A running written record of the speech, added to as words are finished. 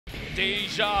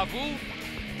Deja vu.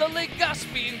 The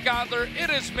Legazpi encounter, it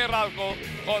is Meralco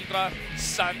kontra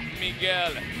San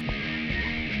Miguel.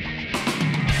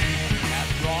 At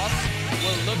Ross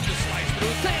will look to slice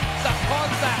through. Take the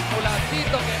contact mula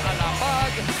dito kay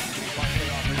Alapag.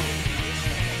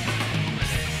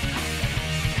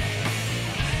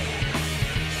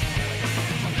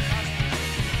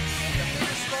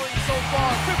 So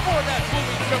far, before that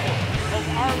moving dribble of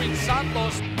Arwin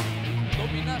Santos,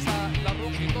 domina sa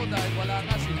larong ito dahil wala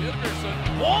na si Wilkerson.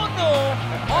 Oh no!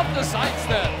 Off the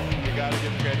sidestep. You gotta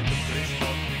give credit to Chris.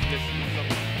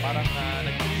 Parang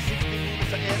nag-360 dito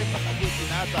sa Eric Patagoy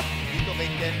sinasa dito kay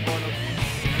Ken Bono.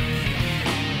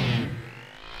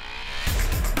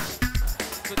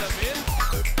 To the mid,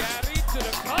 carry to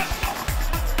the cut.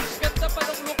 Ganda pa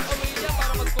ng look away niya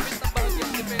para mag-commit ng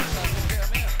bahagyang depensa.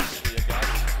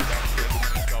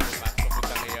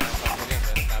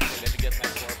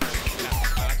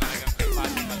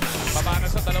 Babana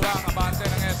sa dalawa ang abante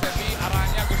ng SMB.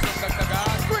 Aranya gustong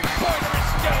dagdagan. Great pointer is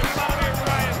Skelly para kay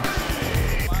Ryan.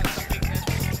 Sa kick net.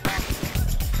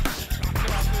 Capture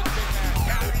off to his big man.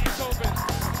 Gary is open.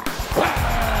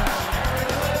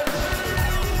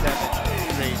 7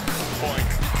 straight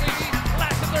points.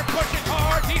 Lassiter pushing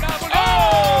hard. Hinabol.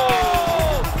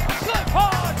 Oh! Clip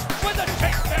Hodge with a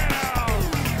takedown.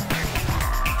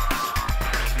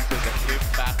 These are the flip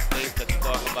back plays that we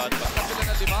talk about. Baka sila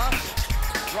na 5.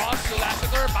 Ross to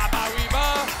Lassiter, babawi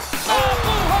ba?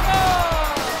 Nakuha na!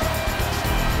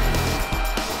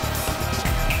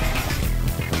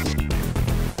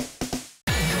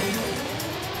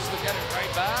 Just to get it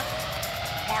right back.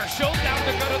 Marshall down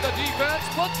to go to the defense,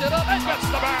 puts it up and gets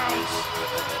the bounce.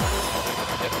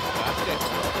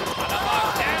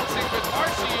 Alapag dancing with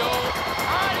Marcio.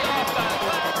 High off that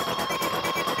left.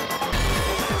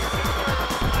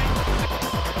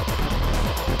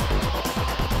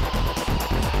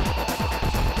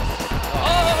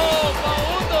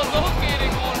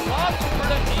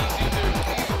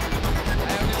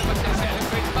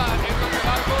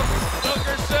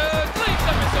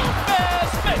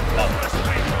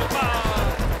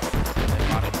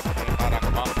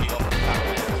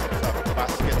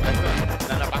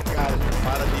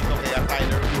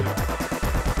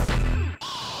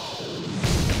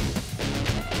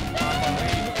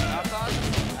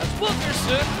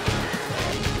 Wilkerson.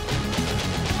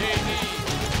 JD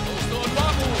goes to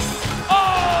Olwamu. Oh!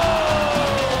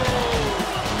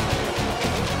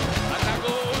 At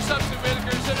nag-uusap si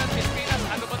Wilkerson at Pispinas.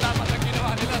 Ano ba dapat ang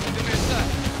ginawa nila sa depensa?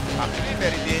 Actually,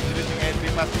 very dangerous yung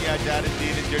entry pass ni Jared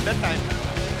Dillinger that time.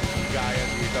 Gaya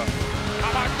dito.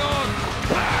 Habag nun!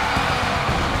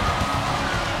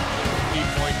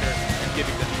 3-pointer and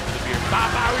giving the lead to the beer.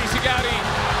 Babawi si Gary.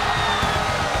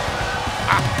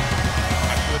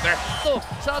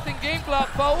 Sa ating game clock,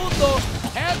 Paundo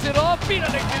hands it off,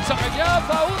 pinalig din sa kanya,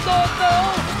 Paundo,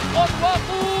 no!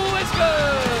 Onwaku is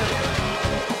good!